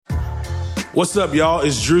What's up, y'all?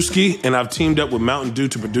 It's Drewski, and I've teamed up with Mountain Dew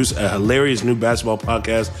to produce a hilarious new basketball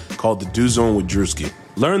podcast called The Dew Zone with Drewski.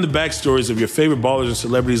 Learn the backstories of your favorite ballers and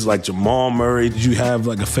celebrities like Jamal Murray. Did you have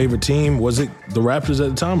like a favorite team? Was it the Raptors at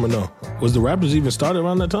the time or no? Was the Raptors even started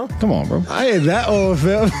around that time? Come on, bro. I ain't that old,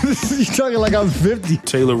 fam. You talking like I'm 50.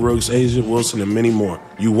 Taylor Rooks, Asia Wilson, and many more.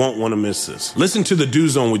 You won't want to miss this. Listen to The Dew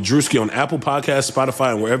Zone with Drewski on Apple Podcasts,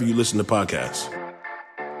 Spotify, and wherever you listen to podcasts.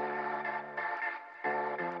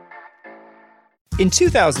 In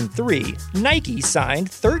 2003, Nike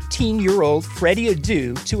signed 13-year-old Freddie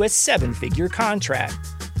Adu to a 7-figure contract.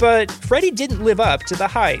 But Freddie didn't live up to the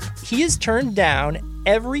hype. He has turned down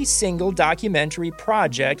every single documentary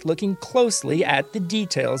project looking closely at the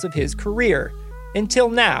details of his career.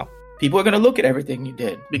 Until now. People are going to look at everything you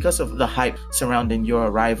did because of the hype surrounding your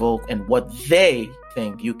arrival and what they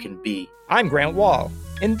think you can be. I'm Grant Wall,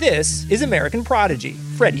 and this is American Prodigy,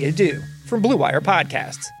 Freddie Adu, from Blue Wire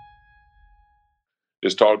Podcasts.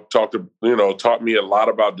 It's taught me a lot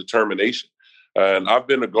about determination. And I've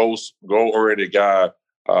been a goal-oriented guy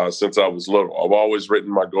since I was little. I've always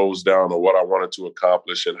written my goals down on what I wanted to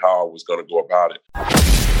accomplish and how I was going to go about it.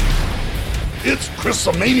 It's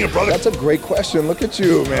Chris-a-mania, brother. That's a great question. Look at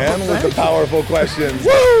you, man, with the powerful questions.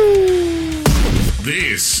 Woo!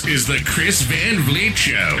 This is the Chris Van Vliet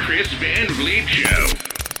Show. Chris Van Vliet Show.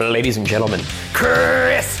 Ladies and gentlemen,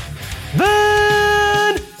 Chris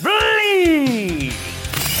Van Vliet!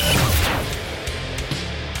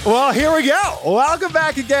 Well, here we go. Welcome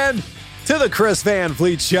back again to the Chris Van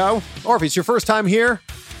Vliet Show. Or if it's your first time here,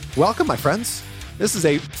 welcome, my friends. This is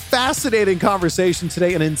a fascinating conversation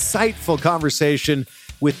today, an insightful conversation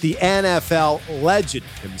with the NFL legend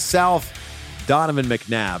himself, Donovan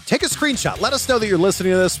McNabb. Take a screenshot. Let us know that you're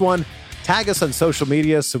listening to this one. Tag us on social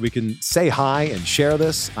media so we can say hi and share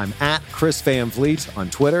this. I'm at Chris Van Vliet on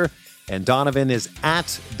Twitter, and Donovan is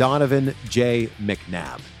at Donovan J.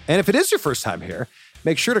 McNabb. And if it is your first time here,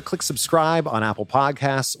 make sure to click subscribe on Apple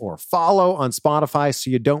Podcasts or follow on Spotify so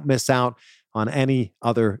you don't miss out on any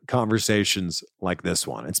other conversations like this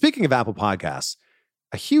one. And speaking of Apple Podcasts,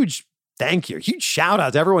 a huge thank you, huge shout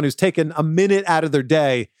out to everyone who's taken a minute out of their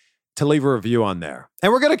day to leave a review on there.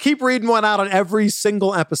 And we're going to keep reading one out on every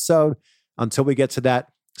single episode until we get to that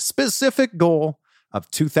specific goal of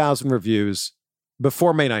 2,000 reviews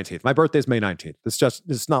before May 19th. My birthday's May 19th.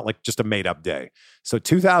 It's not like just a made up day. So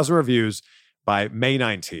 2,000 reviews by May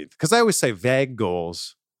 19th. Because I always say vague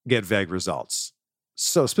goals get vague results.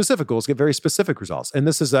 So specific goals get very specific results. And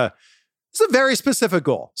this is a very specific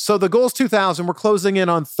goal. So the goal is 2,000. We're closing in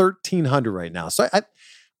on 1,300 right now. So I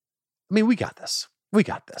mean, we got this. We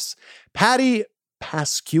got this. Patty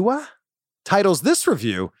Pascua titles this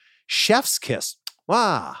review, Chef's Kiss.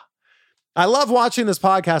 Wow. I love watching this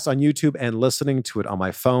podcast on YouTube and listening to it on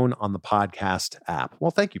my phone on the podcast app.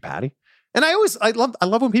 Well, thank you, Patty. And I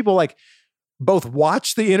love when people like both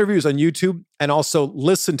watch the interviews on YouTube and also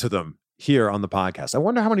listen to them here on the podcast. I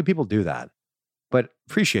wonder how many people do that, but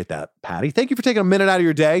appreciate that, Patty. Thank you for taking a minute out of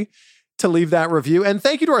your day to leave that review. And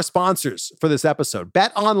thank you to our sponsors for this episode,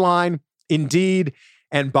 Bet Online, Indeed,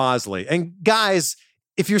 and Bosley. And guys,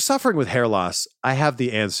 if you're suffering with hair loss, I have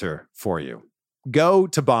the answer for you. Go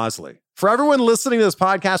to Bosley. For everyone listening to this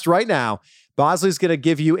podcast right now, Bosley's going to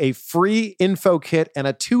give you a free info kit and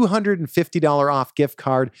a $250 off gift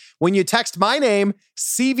card when you text my name,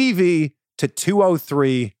 CVV, to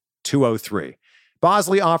 203-203.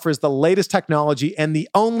 Bosley offers the latest technology and the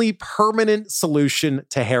only permanent solution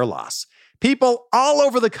to hair loss. People all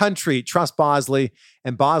over the country trust Bosley,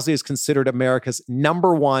 and Bosley is considered America's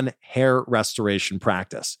 #1 hair restoration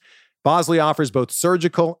practice. Bosley offers both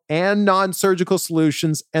surgical and non-surgical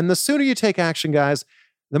solutions, and the sooner you take action, guys,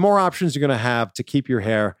 the more options you're going to have to keep your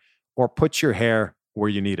hair or put your hair where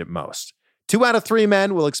you need it most. 2 out of 3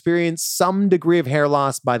 men will experience some degree of hair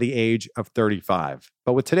loss by the age of 35.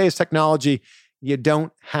 But with today's technology, you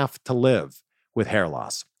don't have to live with hair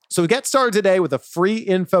loss. So get started today with a free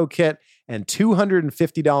info kit and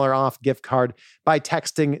 $250 off gift card by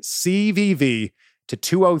texting CVV to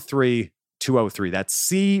 203-203. That's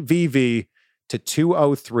CVV to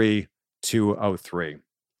 203-203.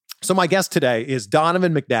 So my guest today is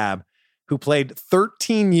Donovan McNabb, who played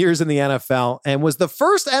 13 years in the NFL and was the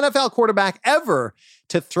first NFL quarterback ever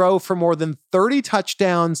to throw for more than 30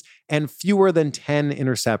 touchdowns and fewer than 10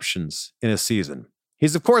 interceptions in a season.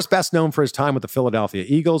 He's, of course, best known for his time with the Philadelphia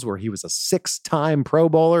Eagles, where he was a 6-time Pro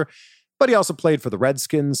Bowler, but he also played for the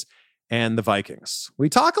Redskins and the Vikings. We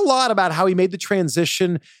talk a lot about how he made the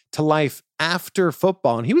transition to life after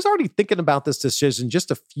football, and he was already thinking about this decision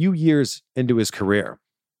just a few years into his career.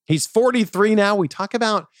 He's 43 now. We talk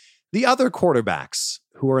about the other quarterbacks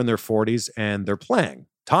who are in their 40s and they're playing.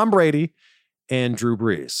 Tom Brady and Drew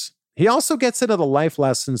Brees. He also gets into the life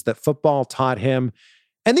lessons that football taught him.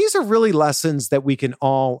 And these are really lessons that we can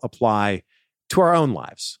all apply to our own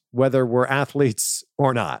lives, whether we're athletes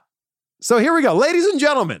or not. So here we go. Ladies and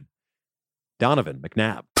gentlemen, Donovan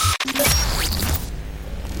McNabb.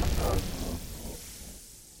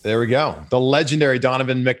 There we go. The legendary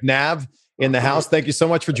Donovan McNabb in the house. Thank you so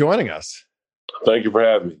much for joining us. Thank you for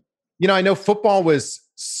having me. You know, I know football was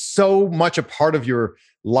so much a part of your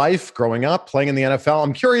life growing up, playing in the NFL.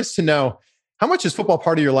 I'm curious to know, how much is football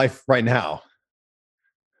part of your life right now?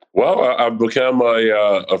 Well, I've become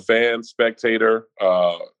a fan, spectator.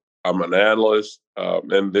 I'm an analyst,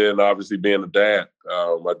 and then obviously being a dad.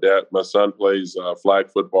 My son plays flag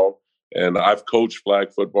football, and I've coached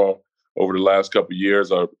flag football over the last couple of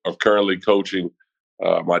years. I'm currently coaching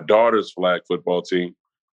my daughter's flag football team.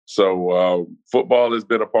 So football has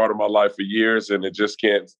been a part of my life for years, and it just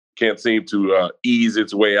can't seem to ease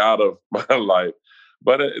its way out of my life.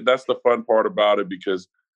 But that's the fun part about it, because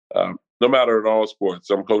no matter in all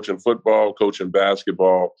sports, I'm coaching football, coaching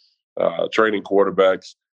basketball, training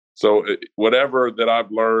quarterbacks. So whatever that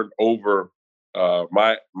I've learned over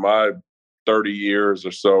my 30 years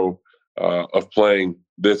or so of playing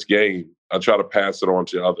this game, I try to pass it on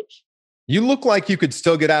to others. You look like you could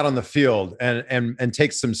still get out on the field and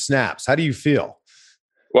take some snaps. How do you feel?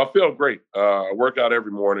 Well, I feel great. I work out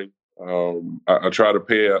every morning. I try to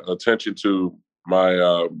pay attention to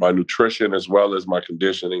my nutrition as well as my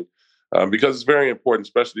conditioning, because it's very important,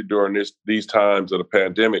 especially during these times of the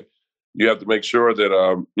pandemic. You have to make sure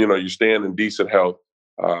that you're staying in decent health.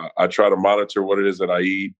 I try to monitor what it is that I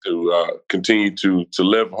eat to continue to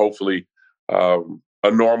live, hopefully, a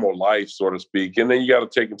normal life, so to speak. And then you got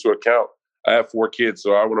to take into account, I have 4 kids,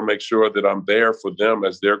 so I want to make sure that I'm there for them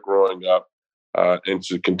as they're growing up, and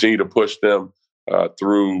to continue to push them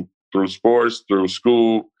through sports, through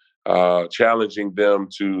school, challenging them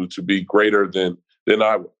to be greater than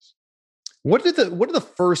I was. What do the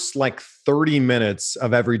first 30 minutes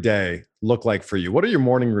of every day look like for you? What are your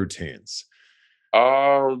morning routines?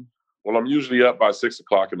 Well, I'm usually up by 6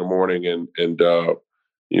 o'clock in the morning, and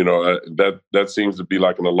that seems to be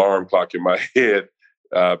like an alarm clock in my head,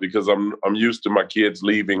 because I'm used to my kids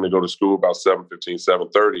leaving to go to school about 7:15,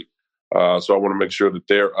 7:30. So I want to make sure that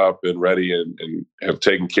they're up and ready and have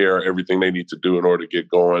taken care of everything they need to do in order to get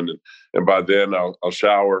going. And by then I'll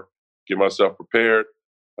shower, get myself prepared,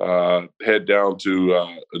 head down to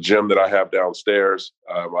a gym that I have downstairs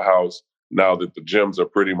at my house, now that the gyms are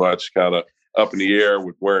pretty much kind of up in the air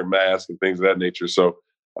with wearing masks and things of that nature. So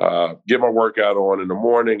get my workout on in the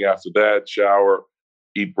morning. After that, shower,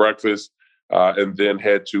 eat breakfast, and then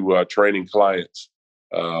head to training clients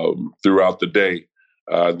throughout the day.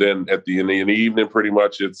 Then in the evening, pretty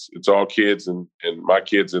much it's all kids and my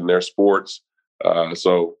kids in their sports.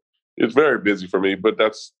 So it's very busy for me, but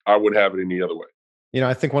I wouldn't have it any other way. You know,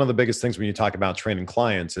 I think one of the biggest things when you talk about training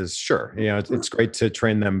clients is, sure, it's great to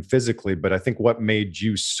train them physically, but I think what made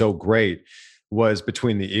you so great was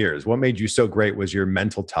between the ears. What made you so great was your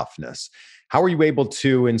mental toughness. How were you able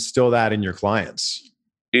to instill that in your clients?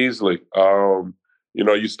 Easily.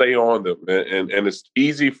 You stay on them, and it's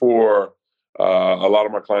easy for a lot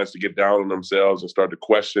of my clients to get down on themselves and start to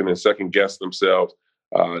question and second guess themselves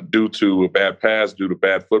due to a bad pass, due to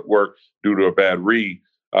bad footwork, due to a bad read.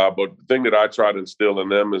 But the thing that I try to instill in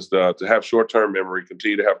them is to have short-term memory,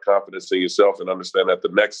 continue to have confidence in yourself, and understand that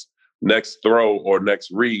the next throw or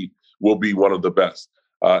next read will be one of the best.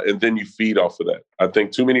 And then you feed off of that. I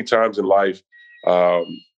think too many times in life,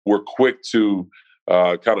 we're quick to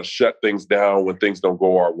kind of shut things down when things don't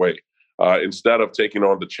go our way, instead of taking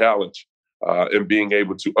on the challenge and being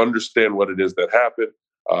able to understand what it is that happened,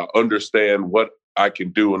 understand what I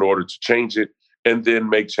can do in order to change it, and then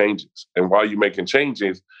make changes. And while you're making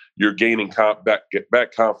changes, you're gaining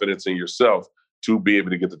back confidence in yourself to be able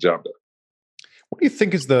to get the job done. What do you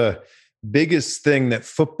think is the biggest thing that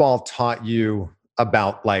football taught you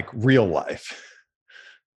about real life?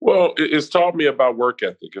 Well, it's taught me about work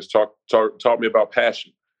ethic. It's taught me about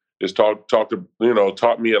passion. It's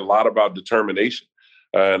taught me a lot about determination.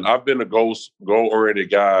 And I've been a goal-oriented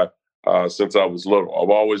guy since I was little. I've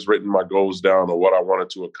always written my goals down on what I wanted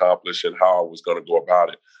to accomplish and how I was going to go about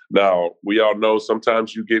it. Now, we all know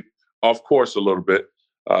sometimes you get off course a little bit,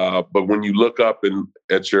 but when you look up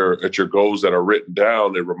at your goals that are written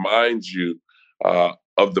down, it reminds you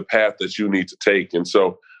of the path that you need to take. And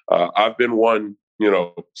so I've been one,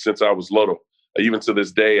 since I was little. Even to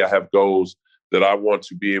this day, I have goals that I want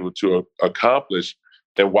to be able to accomplish.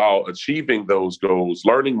 And while achieving those goals,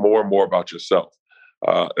 learning more and more about yourself.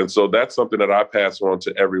 And so that's something that I pass on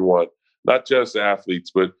to everyone, not just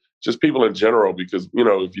athletes, but just people in general, because, you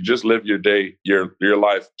know, if you just live your day, your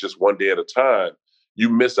life just one day at a time, you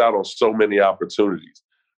miss out on so many opportunities.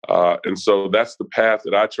 And so that's the path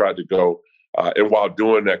that I tried to go. And while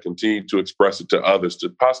doing that, continue to express it to others to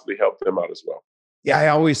possibly help them out as well. Yeah, I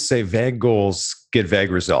always say vague goals get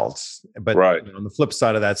vague results. But Right. on the flip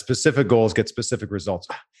side of that, specific goals get specific results.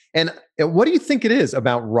 And what do you think it is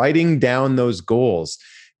about writing down those goals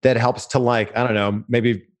that helps to, like, I don't know,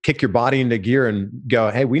 maybe kick your body into gear and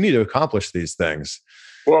go, hey, we need to accomplish these things?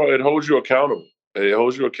 Well, it holds you accountable. It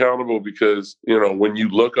holds you accountable because, you know, when you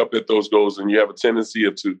look up at those goals and you have a tendency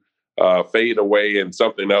to fade away and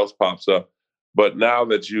something else pops up. But now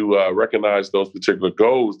that you recognize those particular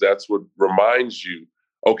goals, that's what reminds you,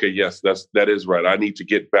 okay, yes, that is right. I need to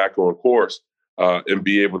get back on course and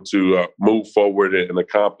be able to move forward and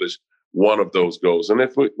accomplish one of those goals. And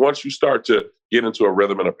once you start to get into a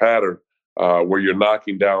rhythm and a pattern where you're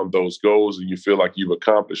knocking down those goals and you feel like you've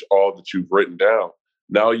accomplished all that you've written down,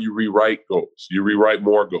 now you rewrite goals. You rewrite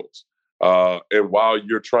more goals. And while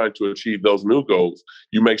you're trying to achieve those new goals,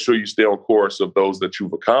 you make sure you stay on course of those that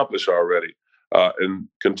you've accomplished already. And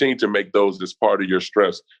continue to make those as part of your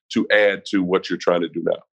stress to add to what you're trying to do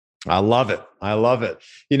now. I love it. I love it.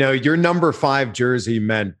 You know, your number 5 jersey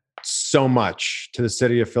meant so much to the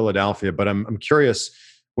city of Philadelphia, but I'm curious,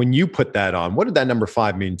 when you put that on, what did that number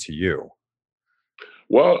 5 mean to you?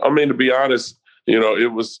 Well, I mean, to be honest, you know,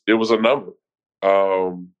 it was a number.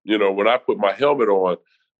 You know, when I put my helmet on,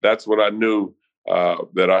 that's when I knew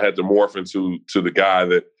that I had to morph into the guy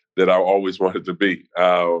that I always wanted to be.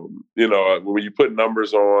 You know, when you put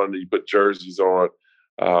numbers on, you put jerseys on,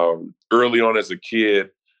 early on as a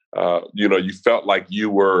kid, you know, you felt like you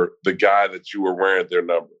were the guy that you were wearing their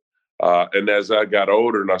number. And as I got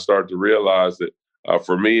older and I started to realize that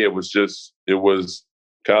for me, it was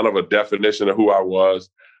kind of a definition of who I was.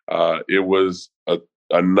 It was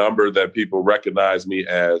a number that people recognized me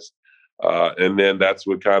as. And then that's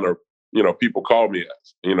what kind of, you know, people call me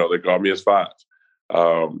as. You know, they call me as 5.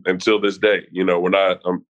 Until this day, you know,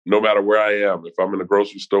 no matter where I am, if I'm in a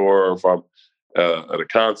grocery store, or if I'm at a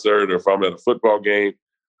concert, or if I'm at a football game,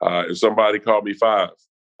 if somebody called me 5,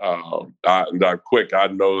 I'm quick. I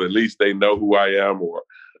know at least they know who I am, or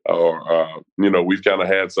you know, we've kind of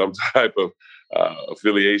had some type of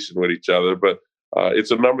affiliation with each other. But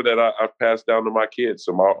it's a number that I've passed down to my kids.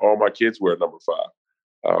 So all my kids wear number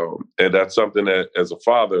 5, and that's something that, as a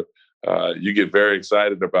father, you get very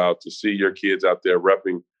excited about, to see your kids out there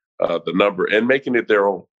repping the number and making it their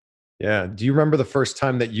own. Yeah. Do you remember the first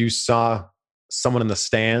time that you saw someone in the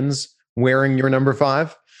stands wearing your number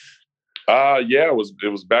 5? Yeah, it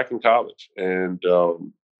was back in college. And,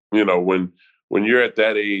 you know, when you're at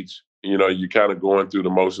that age, you know, you're kind of going through the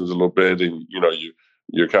motions a little bit, and, you know,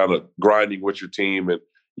 you're kind of grinding with your team, and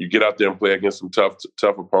you get out there and play against some tough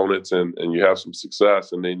opponents, and you have some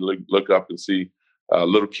success. And then you look up and see a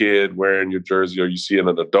little kid wearing your jersey, or you see an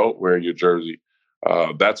adult wearing your jersey.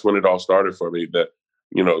 That's when it all started for me, that,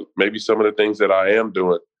 you know, maybe some of the things that I am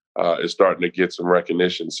doing is starting to get some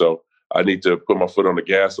recognition. So I need to put my foot on the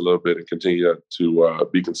gas a little bit and continue to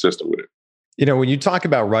be consistent with it. You know, when you talk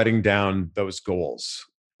about writing down those goals,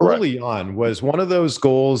 Right. early on, was one of those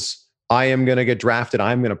goals, I am going to get drafted,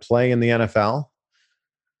 I'm going to play in the NFL?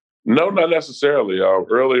 No, not necessarily.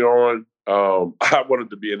 Early on, I wanted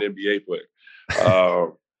to be an NBA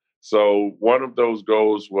player. So one of those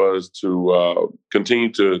goals was to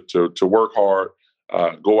continue to work hard,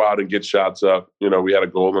 go out and get shots up. You know, we had a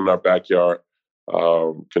goal in our backyard.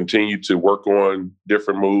 Continue to work on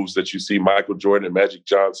different moves that you see Michael Jordan and Magic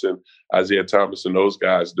Johnson, Isaiah Thomas, and those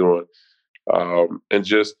guys doing. And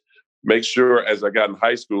just make sure, as I got in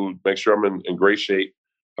high school, make sure I'm in great shape,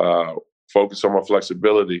 focus on my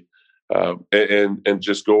flexibility, and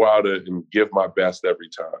just go out and give my best every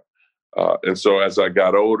time. And so as I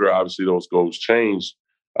got older, obviously those goals changed.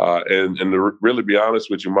 And to really be honest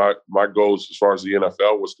with you, my goals as far as the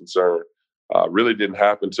NFL was concerned really didn't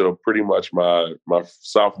happen until pretty much my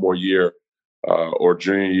sophomore year or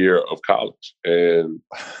junior year of college. And,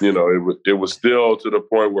 you know, it was still to the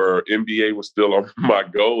point where NBA was still on my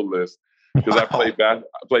goal list, because I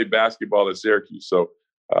played basketball at Syracuse. So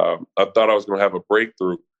I thought I was going to have a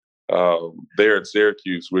breakthrough there at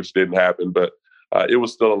Syracuse, which didn't happen. But it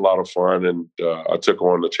was still a lot of fun, and I took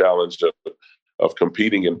on the challenge of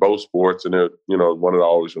competing in both sports, and it, you know, one that I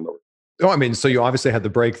always remember. Oh, I mean, so you obviously had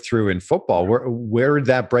the breakthrough in football. Where did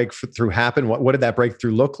that breakthrough happen? What did that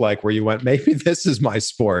breakthrough look like, where you went, maybe this is my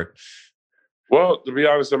sport? Well, to be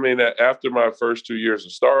honest, I mean, after my first 2 years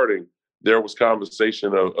of starting, there was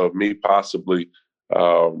conversation of me possibly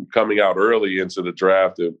coming out early into the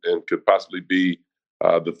draft and could possibly be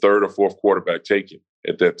the third or fourth quarterback taken.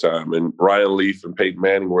 at that time. And Ryan Leaf and Peyton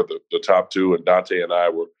Manning were the top two, and Dante and I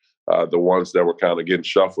were the ones that were kind of getting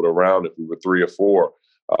shuffled around if we were 3 or 4.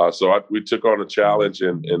 We took on a challenge,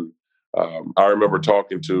 and I remember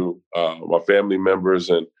talking to my family members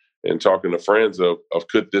and talking to friends of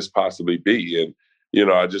could this possibly be? And,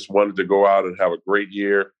 I just wanted to go out and have a great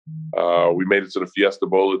year. We made it to the Fiesta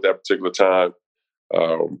Bowl at that particular time.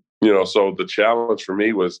 So the challenge for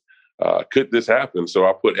me was, could this happen? So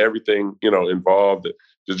I put everything, involved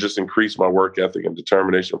to just increase my work ethic and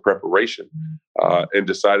determination and preparation, and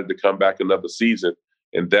decided to come back another season.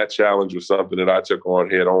 And that challenge was something that I took on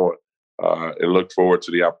head on, and looked forward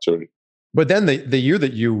to the opportunity. But then the year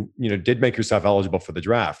that you did make yourself eligible for the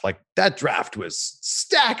draft, like that draft was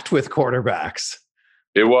stacked with quarterbacks.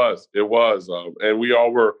 It was, and we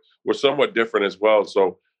all were somewhat different as well.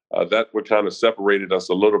 So that what kind of separated us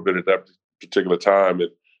a little bit at that particular time.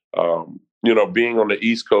 And being on the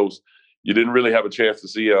East Coast, you didn't really have a chance to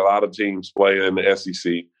see a lot of teams play in the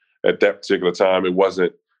SEC at that particular time. It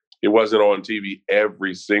wasn't on TV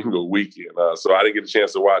every single weekend, so I didn't get a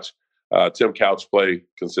chance to watch Tim Couch play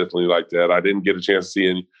consistently like that. I didn't get a chance to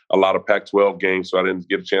see a lot of Pac-12 games, so I didn't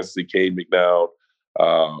get a chance to see Cade McNown.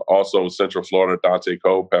 Also, Central Florida, Dante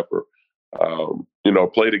Culpepper,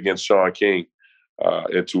 played against Sean King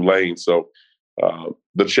at Tulane. So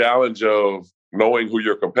the challenge of knowing who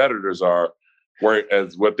your competitors are weren't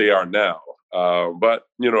as what they are now. But,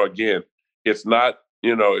 again, it's not,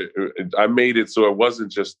 I made it so it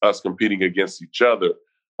wasn't just us competing against each other.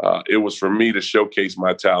 It was for me to showcase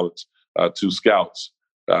my talents to scouts,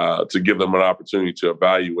 to give them an opportunity to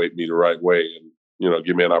evaluate me the right way and,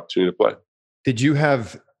 give me an opportunity to play. Did you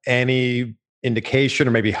have any indication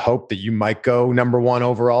or maybe hope that you might go number 1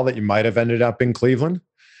 overall, that you might have ended up in Cleveland?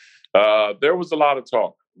 There was a lot of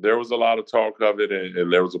talk. There was a lot of talk of it,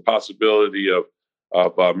 and there was a possibility of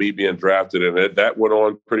me being drafted, and that went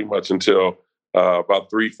on pretty much until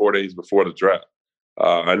about 3-4 days before the draft.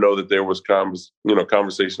 I know that there was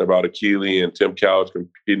conversation about Akili and Tim Couch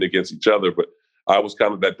competing against each other, but I was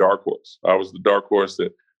kind of that dark horse. I was the dark horse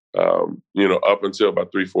that, up until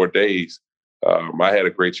about 3-4 days, I had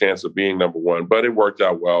a great chance of being number 1, but it worked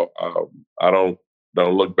out well. I don't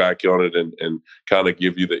look back on it and kind of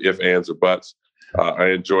give you the if, ands, or buts. I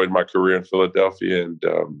enjoyed my career in Philadelphia, and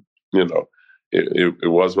it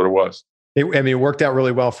was what it was. It worked out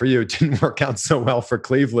really well for you. It didn't work out so well for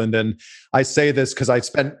Cleveland. And I say this because I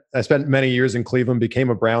spent many years in Cleveland,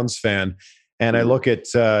 became a Browns fan, and I look at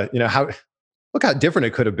how different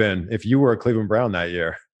it could have been if you were a Cleveland Brown that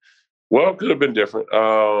year. Well, it could have been different.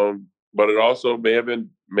 But it also may have been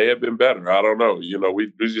better. I don't know.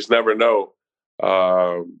 We just never know.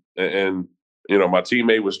 And my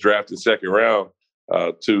teammate was drafted 2nd round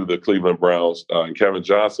to the Cleveland Browns, and Kevin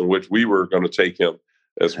Johnson, which we were going to take him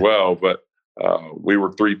as well. But we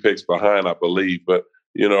were 3 picks behind, I believe. But,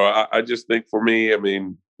 I just think for me,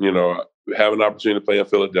 having an opportunity to play in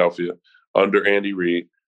Philadelphia under Andy Reid,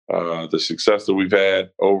 the success that we've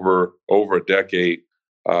had over a decade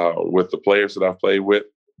with the players that I've played with,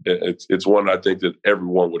 it's one I think that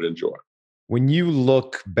everyone would enjoy. When you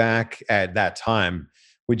look back at that time,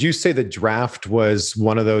 would you say the draft was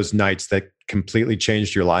one of those nights that completely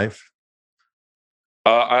changed your life?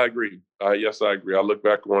 I agree. Yes, I agree. I look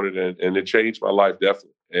back on it and it changed my life,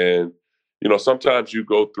 definitely. And, sometimes you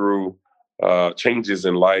go through changes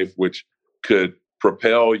in life which could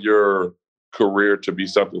propel your career to be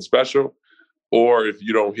something special. Or if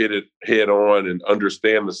you don't hit it head on and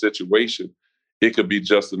understand the situation, it could be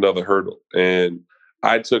just another hurdle. And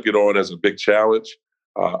I took it on as a big challenge.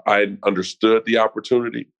 I understood the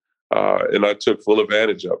opportunity, and I took full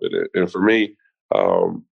advantage of it. And for me,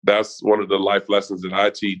 that's one of the life lessons that I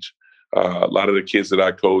teach a lot of the kids that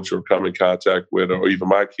I coach or come in contact with, or even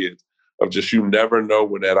my kids, of just you never know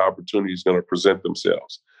when that opportunity is going to present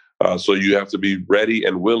themselves. So you have to be ready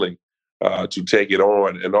and willing to take it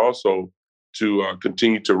on, and also to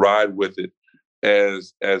continue to ride with it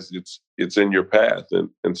as it's in your path.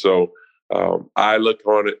 And so I look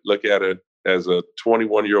at it as a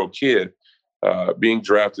 21-year-old kid being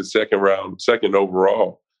drafted 2nd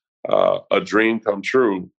overall, a dream come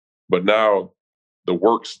true. But now the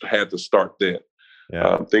works had to start then.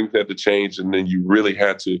 Yeah. Things had to change, and then you really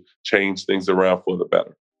had to change things around for the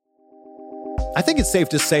better. I think it's safe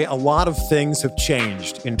to say a lot of things have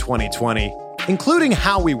changed in 2020, including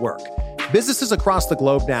how we work. Businesses across the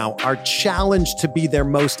globe now are challenged to be their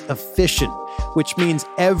most efficient, which means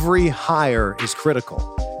every hire is critical.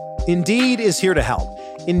 Indeed is here to help.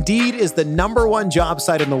 Indeed is the #1 job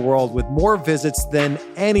site in the world with more visits than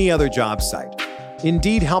any other job site.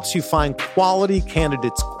 Indeed helps you find quality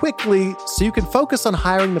candidates quickly so you can focus on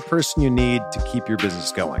hiring the person you need to keep your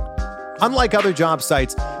business going. Unlike other job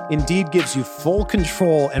sites, Indeed gives you full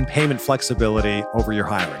control and payment flexibility over your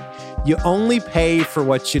hiring. You only pay for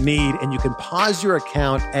what you need, and you can pause your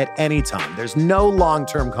account at any time. There's no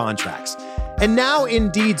long-term contracts. And now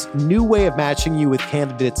Indeed's new way of matching you with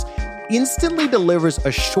candidates instantly delivers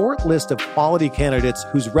a short list of quality candidates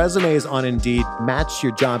whose resumes on Indeed match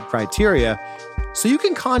your job criteria, so you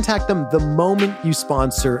can contact them the moment you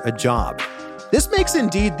sponsor a job. This makes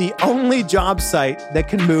Indeed the only job site that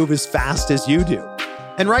can move as fast as you do.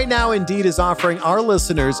 And right now, Indeed is offering our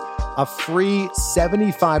listeners a free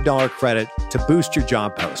 $75 credit to boost your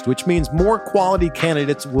job post, which means more quality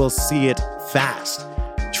candidates will see it fast.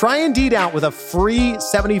 Try Indeed out with a free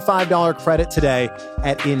 $75 credit today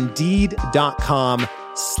at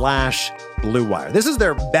Indeed.com/Blue Wire. This is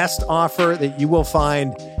their best offer that you will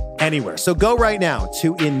find anywhere. So go right now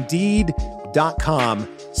to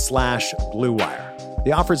Indeed.com/Blue Wire.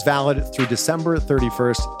 The offer is valid through December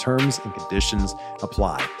 31st. Terms and conditions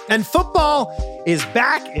apply. And football is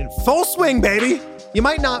back in full swing, baby. You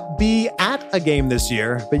might not be at a game this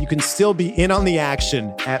year, but you can still be in on the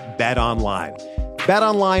action at BetOnline.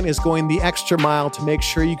 BetOnline is going the extra mile to make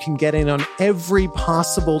sure you can get in on every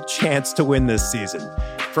possible chance to win this season.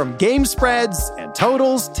 From game spreads and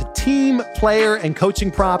totals to team, player, and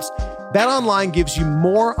coaching props, BetOnline gives you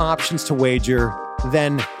more options to wager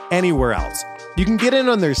than anywhere else. You can get in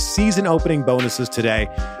on their season opening bonuses today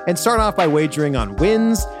and start off by wagering on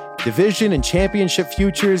wins, division, and championship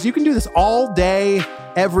futures. You can do this all day,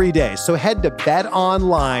 every day. So head to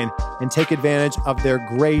BetOnline and take advantage of their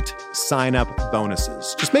great sign-up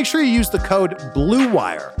bonuses. Just make sure you use the code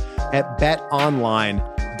BLUEWIRE at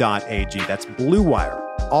betonline.ag. That's Blue Wire,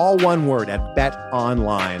 all one word, at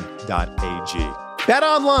betonline.ag.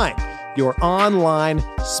 BetOnline, your online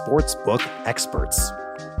sportsbook experts.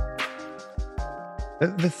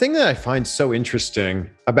 The thing that I find so interesting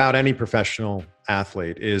about any professional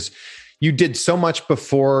athlete is you did so much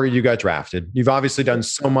before you got drafted. You've obviously done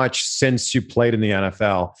so much since you played in the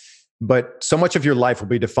NFL, but so much of your life will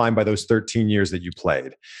be defined by those 13 years that you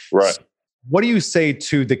played. Right. So what do you say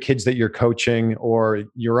to the kids that you're coaching or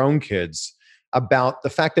your own kids about the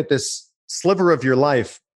fact that this sliver of your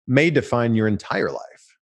life may define your entire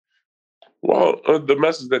life? Well, the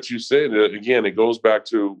message that you said, again, it goes back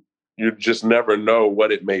to you just never know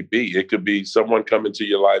what it may be. It could be someone coming to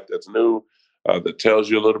your life that's new, that tells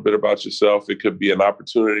you a little bit about yourself. It could be an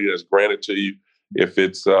opportunity that's granted to you. If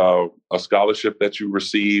it's a scholarship that you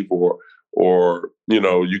receive, or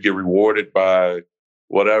you get rewarded by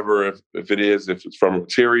whatever, if it's from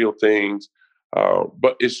material things.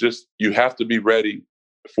 But it's just, you have to be ready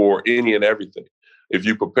for any and everything. If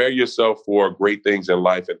you prepare yourself for great things in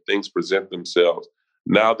life and things present themselves,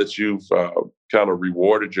 now that you've kind of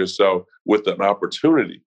rewarded yourself with an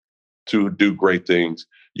opportunity to do great things,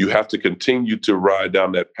 you have to continue to ride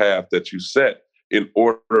down that path that you set in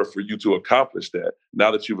order for you to accomplish that. Now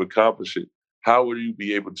that you've accomplished it, how will you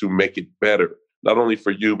be able to make it better, not only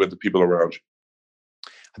for you, but the people around you?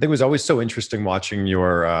 I think it was always so interesting watching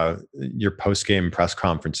your post-game press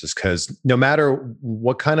conferences, because no matter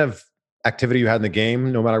what kind of activity you had in the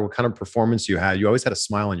game, no matter what kind of performance you had, you always had a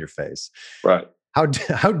smile on your face. Right. How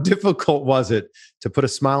difficult was it to put a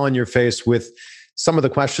smile on your face with some of the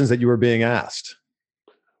questions that you were being asked?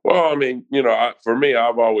 Well, I mean, for me,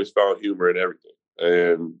 I've always found humor in everything,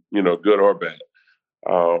 and, good or bad.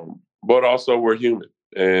 But also we're human.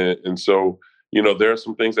 And so, there are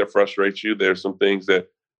some things that frustrate you. There's some things that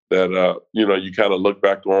you kind of look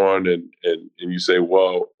back on and you say,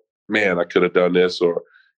 well, man, I could have done this, or,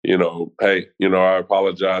 hey, I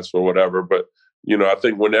apologize for whatever. But, I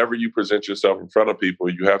think whenever you present yourself in front of people,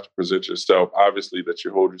 you have to present yourself, obviously, that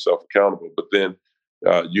you hold yourself accountable, but then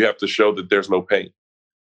you have to show that there's no pain.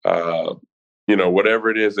 Whatever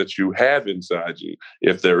it is that you have inside you,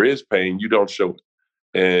 if there is pain, you don't show it.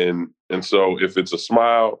 And so if it's a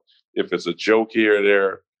smile, if it's a joke here or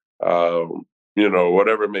there,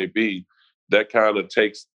 whatever it may be, that kind of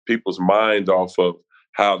takes people's mind off of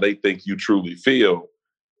how they think you truly feel,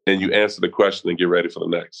 and you answer the question and get ready for the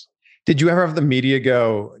next. Did you ever have the media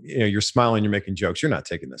go, you're smiling, you're making jokes, you're not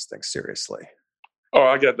taking this thing seriously? Oh,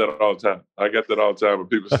 I get that all the time. When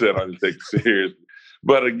people said I didn't take it seriously.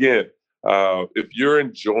 But again, if you're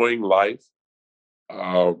enjoying life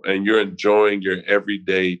and you're enjoying your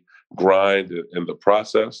everyday grind and the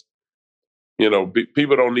process,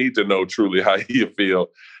 people don't need to know truly how you feel,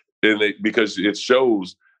 because it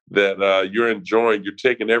shows that you're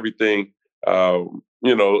taking everything,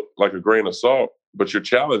 like a grain of salt, but you're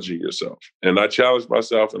challenging yourself. And I challenge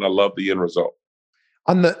myself, and I love the end result.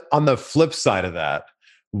 On the flip side of that,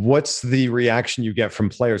 what's the reaction you get from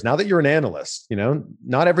players now that you're an analyst?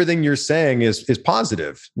 Not everything you're saying is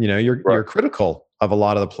positive. You're critical of a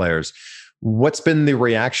lot of the players. What's been the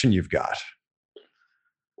reaction you've got?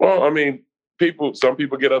 Well, I mean, some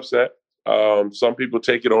people get upset. Some people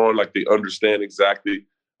take it on like they understand exactly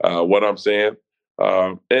what I'm saying.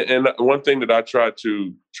 And one thing that I try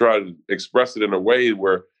to express it in a way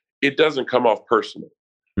where it doesn't come off personal.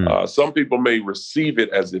 Some people may receive it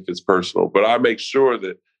as if it's personal, but I make sure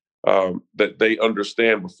that that they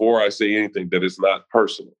understand before I say anything that it's not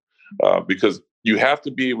personal, because you have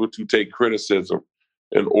to be able to take criticism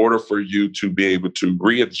in order for you to be able to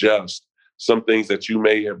readjust some things that you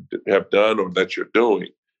may have done or that you're doing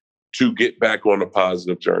to get back on a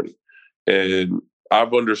positive journey. And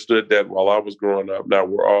I've understood that while I was growing up. Now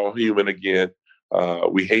we're all human again.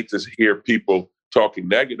 We hate to hear people talking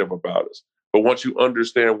negative about us. But once you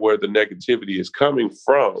understand where the negativity is coming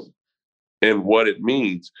from and what it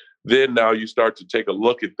means, then now you start to take a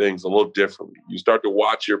look at things a little differently. You start to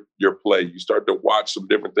watch your play. You start to watch some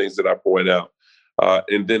different things that I point out.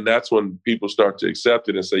 And then that's when people start to accept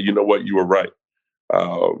it and say, you know what, you were right.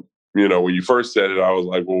 When you first said it, I was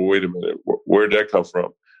like, well, wait a minute, where did that come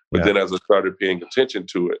from? But then as I started paying attention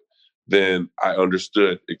to it, then I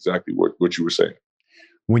understood exactly what you were saying.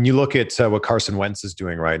 When you look at what Carson Wentz is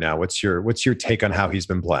doing right now, what's your take on how he's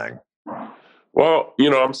been playing? Well,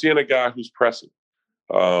 I'm seeing a guy who's pressing.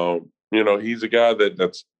 He's a guy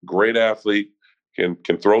that's great athlete, can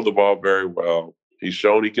throw the ball very well. He's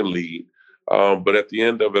shown he can lead. But at the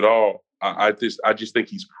end of it all, I just think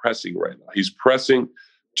he's pressing right now. He's pressing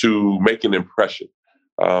to make an impression.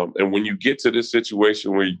 And when you get to this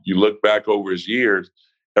situation where you look back over his years,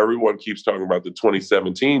 everyone keeps talking about the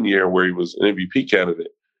 2017 year where he was an MVP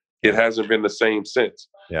candidate. It hasn't been the same since.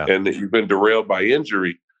 Yeah. And you've been derailed by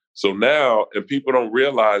injury. So now, and people don't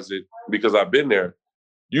realize it because I've been there,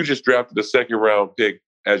 you just drafted a second-round pick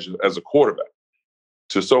as a quarterback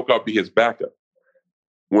to so-called be his backup.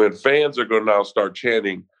 When fans are going to now start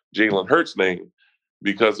chanting Jalen Hurts' name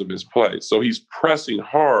because of his play. So he's pressing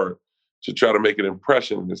hard to try to make an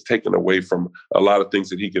impression, and it's taken away from a lot of ththings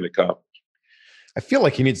that he can accomplish. I feel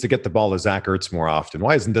like he needs to get the ball to Zach Ertz more often.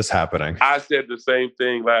 Why isn't this happening? I said the same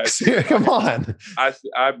thing last year. Come on. I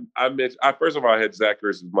mentioned, first of all, I had Zach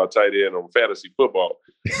Ertz as my tight end on fantasy football.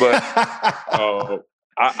 But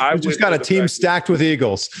I just got a team stacked with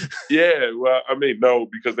Eagles. Yeah, well, I mean, no,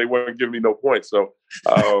 because they weren't giving me no points. So,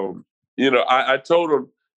 I told him,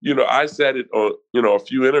 I said it on, a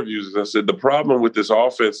few interviews, and I said, the problem with this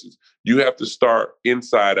offense is you have to start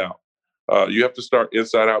inside out. You have to start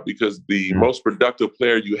inside out because the most productive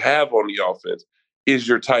player you have on the offense is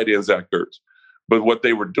your tight end, Zach Ertz. But what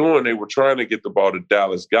they were doing, they were trying to get the ball to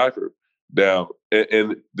Dallas Goedert down.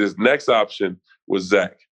 And this next option was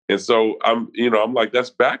Zach. And so I'm like,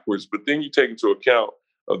 that's backwards. But then you take into account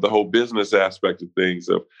of the whole business aspect of things.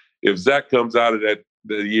 Of if Zach comes out of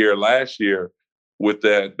the year last year with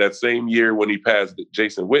that same year when he passed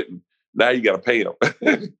Jason Witten, now you got to pay him.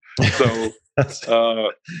 So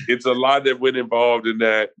it's a lot that went involved in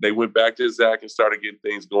that. They went back to Zach and started getting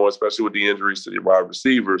things going, especially with the injuries to the wide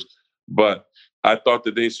receivers. But I thought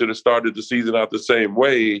that they should have started the season out the same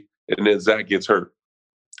way, and then Zach gets hurt.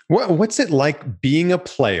 What's it like being a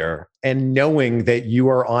player and knowing that you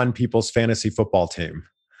are on people's fantasy football team?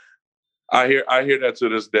 I hear that to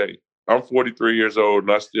this day. I'm 43 years old,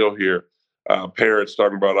 and I still hear parents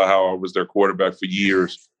talking about how I was their quarterback for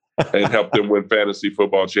years and helped them win fantasy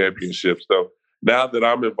football championships. So now that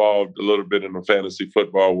I'm involved a little bit in the fantasy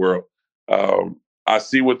football world, I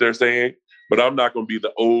see what they're saying, but I'm not going to be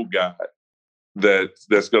the old guy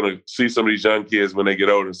that's going to see some of these young kids when they get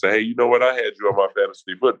older and say, hey, you know what? I had you on my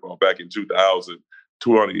fantasy football back in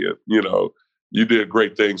 2020. You did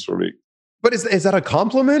great things for me. But is that a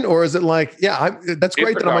compliment, or is it like, that's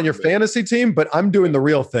great that I'm on your fantasy team, but I'm doing the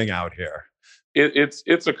real thing out here?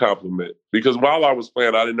 It's a compliment because while I was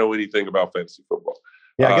playing, I didn't know anything about fantasy football.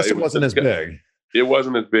 Yeah, I guess it wasn't as big. It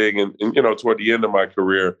wasn't as big. And toward the end of my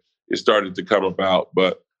career, it started to come about.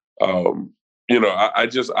 But,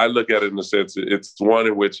 I look at it in the sense it's one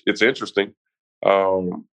in which it's interesting.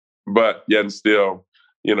 But yet and still,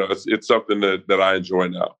 it's something that I enjoy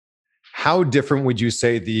now. How different would you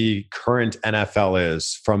say the current NFL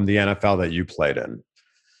is from the NFL that you played in?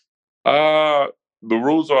 The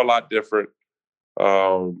rules are a lot different.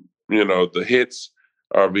 The hits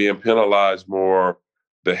are being penalized more.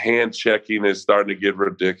 The hand checking is starting to get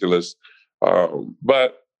ridiculous.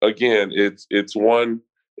 But again, it's one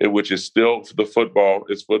in which is still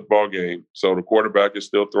it's football game. So the quarterback is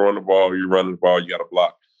still throwing the ball, you're running the ball, you got to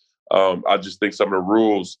block. I just think some of the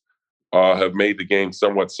rules have made the game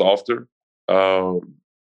somewhat softer. And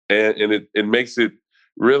it makes it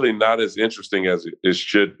really not as interesting as it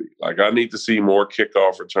should be. Like, I need to see more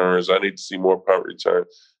kickoff returns. I need to see more punt returns.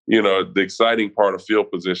 The exciting part of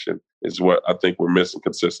field position is what I think we're missing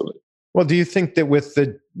consistently. Well, do you think that with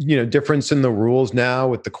the difference in the rules now,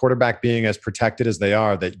 with the quarterback being as protected as they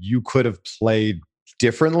are, that you could have played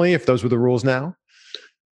differently if those were the rules now?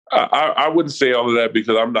 I wouldn't say all of that,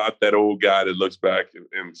 because I'm not that old guy that looks back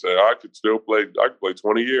and say, I could play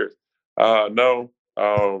 20 years. No.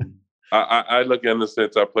 I look in the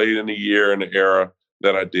sense I played in the year and the era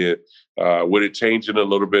that I did. Would it change it a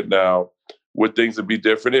little bit now? Would things be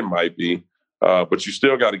different? It might be. But you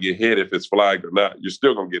still got to get hit if it's flagged or not. You're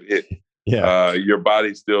still going to get hit. Yeah. Your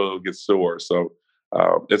body still gets sore. So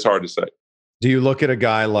it's hard to say. Do you look at a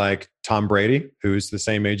guy like Tom Brady, who's the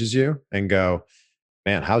same age as you, and go,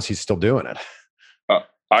 man, how's he still doing it?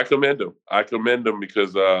 I commend him.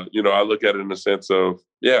 Because, I look at it in the sense of,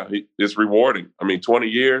 it's rewarding. I mean, 20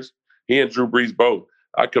 years, he and Drew Brees both.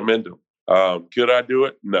 I commend him. Could I do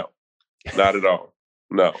it? No, not at all.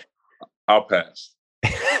 No, I'll pass.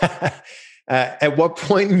 At what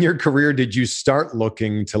point in your career did you start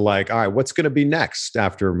looking to all right, what's going to be next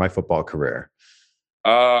after my football career?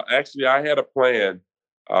 Actually, I had a plan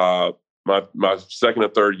my second or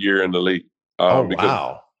third year in the league.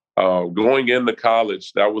 Wow. Going into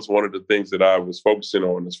college, that was one of the things that I was focusing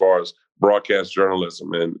on as far as broadcast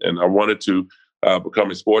journalism. And I wanted to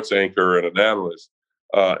become a sports anchor and an analyst.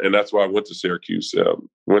 And that's why I went to Syracuse.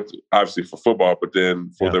 Obviously for football, but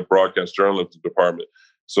then for the broadcast journalism department.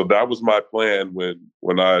 So that was my plan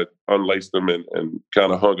when I unlaced them and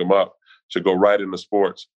kind of hung them up, to go right into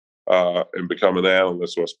sports and become an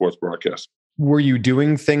analyst or a sports broadcaster. Were you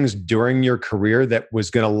doing things during your career that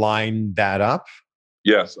was going to line that up?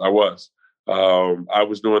 Yes, I was. I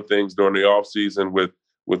was doing things during the off season with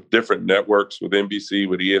different networks, with NBC,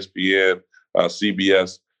 with ESPN,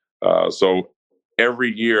 CBS. So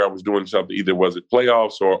every year I was doing something. Either was it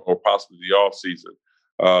playoffs or possibly the off season,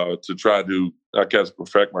 to try to, I guess,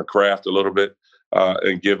 perfect my craft a little bit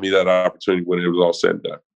and give me that opportunity when it was all said and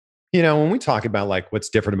done. When we talk about what's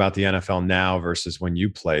different about the NFL now versus when you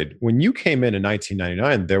played, when you came in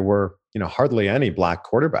 1999, there were hardly any black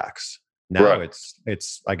quarterbacks. Now right.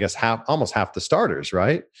 it's I guess almost half the starters,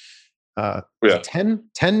 right? 10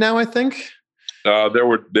 now, I think. There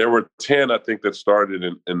were 10, I think, that started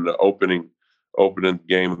in the opening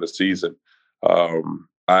game of the season.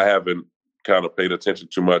 I haven't kind of paid attention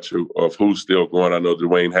too much of who's still going. I know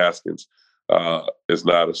Dwayne Haskins is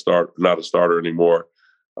not a starter anymore.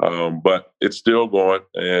 But it's still going.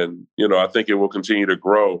 And, I think it will continue to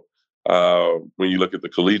grow when you look at the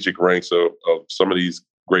collegiate ranks of some of these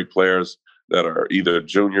great players that are either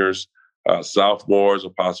juniors, sophomores,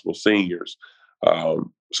 or possible seniors.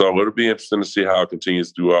 So it'll be interesting to see how it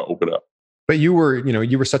continues to open up. But you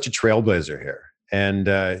were such a trailblazer here. And,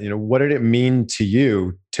 what did it mean to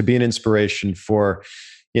you to be an inspiration for,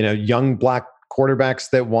 young black quarterbacks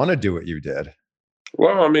that want to do what you did?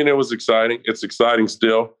 Well, I mean, it was exciting. It's exciting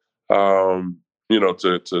still,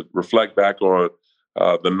 to reflect back on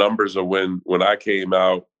the numbers of when I came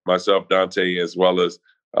out, myself, Dante, as well as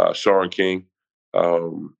Sean King,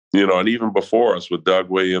 and even before us with Doug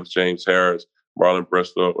Williams, James Harris, Marlon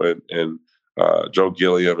Bristol, and Joe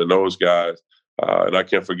Gilliam, and those guys. And I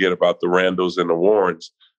can't forget about the Randalls and the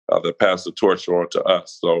Warrens that passed the torch on to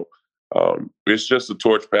us. So it's just a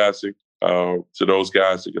torch passing to those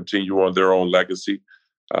guys to continue on their own legacy.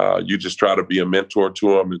 You just try to be a mentor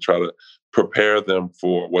to them and try to prepare them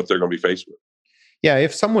for what they're going to be faced with. Yeah,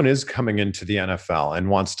 if someone is coming into the NFL and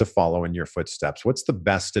wants to follow in your footsteps, what's the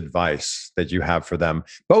best advice that you have for them,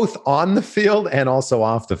 both on the field and also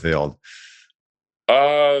off the field?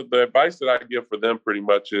 The advice that I give for them pretty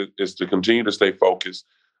much is to continue to stay focused,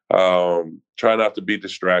 try not to be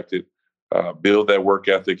distracted, build that work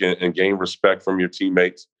ethic and gain respect from your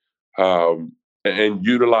teammates, and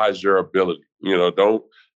utilize your ability.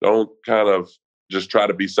 Don't kind of just try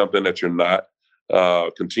to be something that you're not.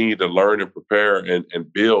 Continue to learn and prepare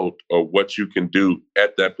and build what you can do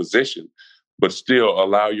at that position, but still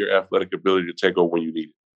allow your athletic ability to take over when you need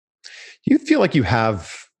it. Do you feel like you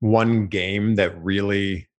have one game that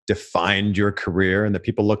really defined your career and that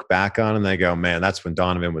people look back on and they go, man, that's when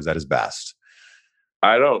Donovan was at his best?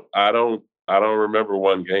 I don't remember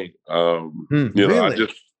one game. Really?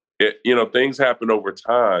 Things happen over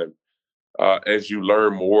time. As you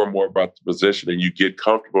learn more and more about the position and you get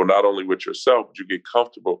comfortable not only with yourself, but you get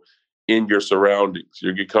comfortable in your surroundings.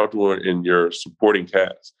 You get comfortable in your supporting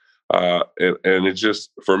cast. And it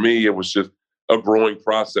just, for me, it was just a growing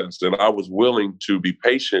process. And I was willing to be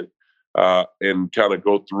patient and kind of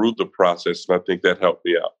go through the process. And I think that helped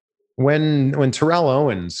me out. When Terrell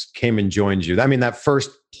Owens came and joined you, I mean, that first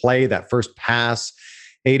play, that first pass,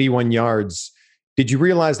 81 yards, did you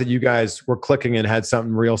realize that you guys were clicking and had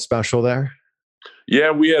something real special there?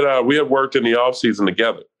 Yeah, we had worked in the offseason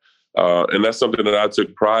together. And that's something that I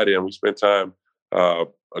took pride in. We spent time a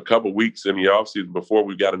couple weeks in the offseason before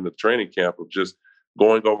we got into training camp of just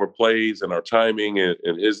going over plays and our timing and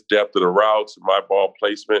his depth of the routes and my ball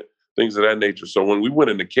placement, things of that nature. So when we went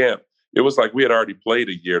into camp, it was like we had already played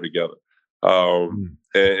a year together.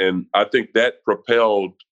 And I think that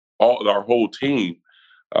propelled our whole team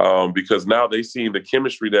because now they seen the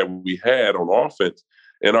chemistry that we had on offense,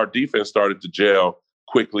 and our defense started to gel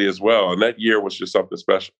quickly as well. And that year was just something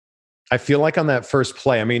special. I feel like on that first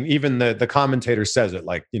play, I mean, even the commentator says it,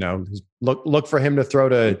 like, look for him to throw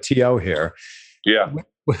to T.O. here. Yeah.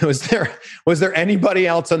 Was there anybody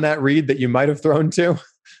else on that read that you might have thrown to?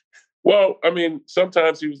 Well, I mean,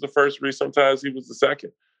 sometimes he was the first read, sometimes he was the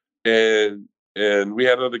second. And we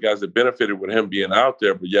had other guys that benefited with him being out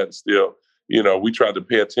there, but yet still, we tried to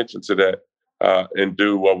pay attention to that and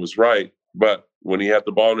do what was right. But when he had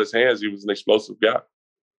the ball in his hands, he was an explosive guy.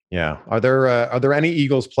 Yeah. Are there any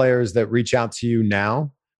Eagles players that reach out to you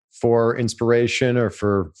now for inspiration or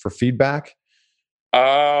for feedback?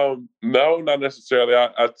 No, not necessarily.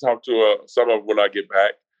 I talk to some of them when I get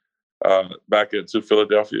back to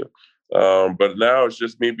Philadelphia. But now it's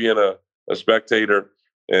just me being a spectator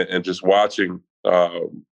and just watching,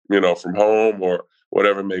 from home or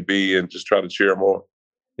whatever it may be, and just try to cheer them on.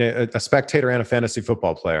 Yeah, a spectator and a fantasy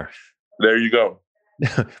football player. There you go.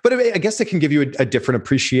 But I guess it can give you a different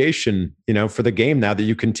appreciation, for the game now that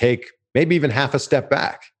you can take maybe even half a step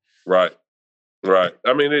back. Right.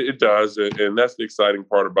 I mean, it does. And that's the exciting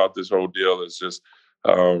part about this whole deal. It's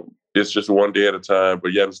just one day at a time,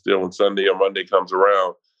 but yet and still when Sunday or Monday comes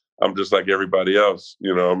around, I'm just like everybody else.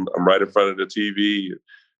 I'm right in front of the TV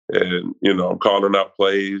and I'm calling out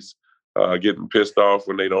plays, getting pissed off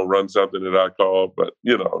when they don't run something that I call, but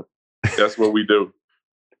that's what we do.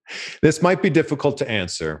 This might be difficult to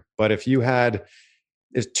answer, but if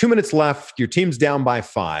there's 2 minutes left, your team's down by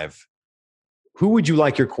 5, who would you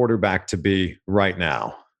like your quarterback to be right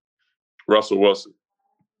now? Russell Wilson.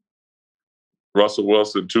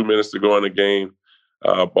 2 minutes to go in the game,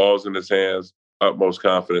 balls in his hands, utmost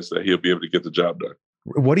confidence that he'll be able to get the job done.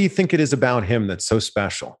 What do you think it is about him that's so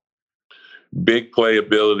special? Big play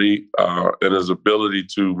ability and his ability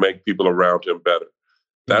to make people around him better.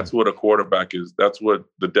 That's what a quarterback is. That's what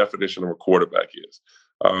the definition of a quarterback is.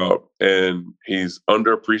 And he's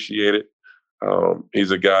underappreciated.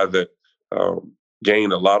 He's a guy that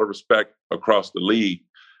gained a lot of respect across the league.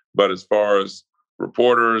 But as far as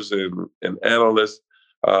reporters and analysts,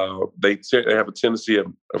 they have a tendency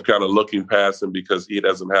of kind of looking past him because he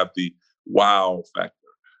doesn't have the wow factor.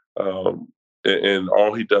 And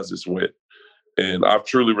all he does is win. And I've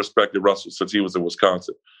truly respected Russell since he was in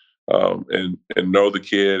Wisconsin. And know the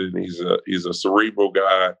kid, and he's a cerebral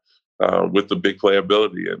guy with the big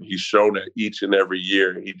playability, and he's shown that each and every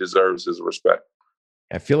year he deserves his respect.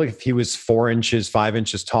 I feel like if he was 4 inches, 5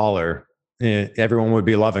 inches taller, everyone would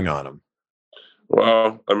be loving on him.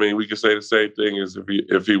 Well, I mean, we could say the same thing as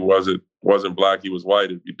if he wasn't black, he was white,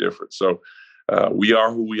 it'd be different. So we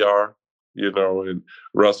are who we are, and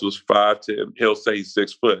Russell's 5'10". He'll say he's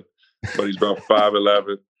 6 foot, but he's about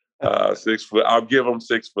 5'11". 6 foot. I'll give him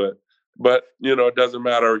 6 foot. But, it doesn't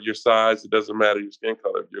matter your size. It doesn't matter your skin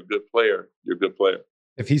color. If you're a good player, you're a good player.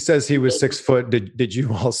 If he says he was 6 foot, did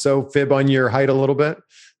you also fib on your height a little bit?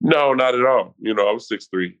 No, not at all. I was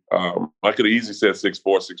 6'3". I could have easily said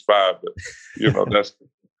 6'4", 6'5", but,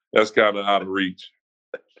 that's kind of out of reach.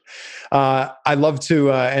 I love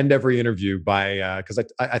to end every interview by, because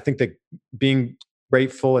I think that being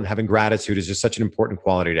grateful and having gratitude is just such an important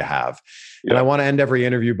quality to have. Yeah. And I want to end every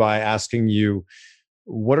interview by asking you,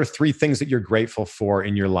 what are 3 things that you're grateful for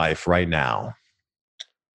in your life right now?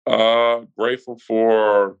 Grateful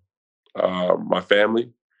for my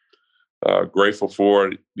family. Grateful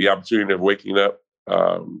for the opportunity of waking up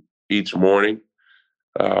each morning.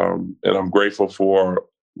 And I'm grateful for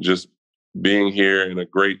just being here in a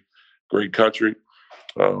great country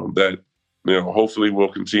that hopefully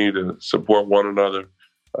we'll continue to support one another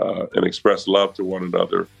and express love to one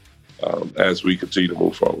another as we continue to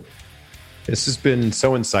move forward. This has been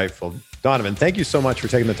so insightful. Donovan, thank you so much for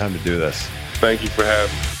taking the time to do this. Thank you for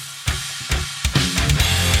having me.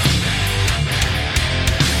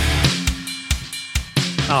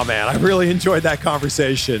 Oh man, I really enjoyed that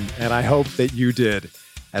conversation, and I hope that you did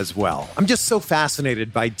as well. I'm just so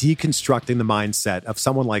fascinated by deconstructing the mindset of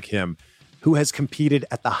someone like him who has competed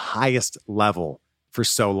at the highest level for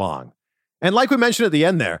so long. And like we mentioned at the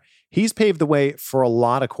end there, he's paved the way for a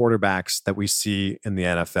lot of quarterbacks that we see in the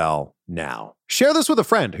NFL now. Share this with a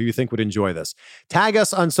friend who you think would enjoy this. Tag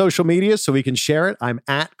us on social media so we can share it. I'm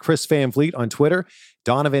at Chris Van Vliet on Twitter.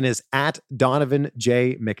 Donovan is at Donovan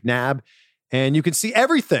J. McNabb. And you can see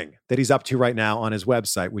everything that he's up to right now on his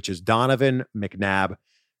website, which is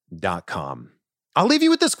donovanmcnabb.com. I'll leave you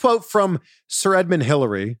with this quote from Sir Edmund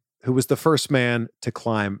Hillary, who was the first man to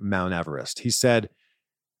climb Mount Everest. He said,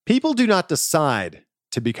 "People do not decide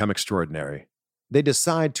to become extraordinary. They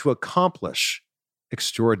decide to accomplish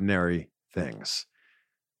extraordinary things."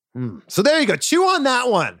 So there you go. Chew on that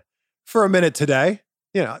one for a minute today.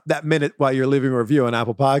 You know, that minute while you're leaving a review on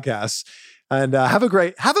Apple Podcasts. And have a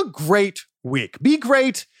great week. Be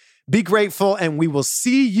great, be grateful, and we will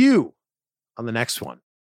see you on the next one.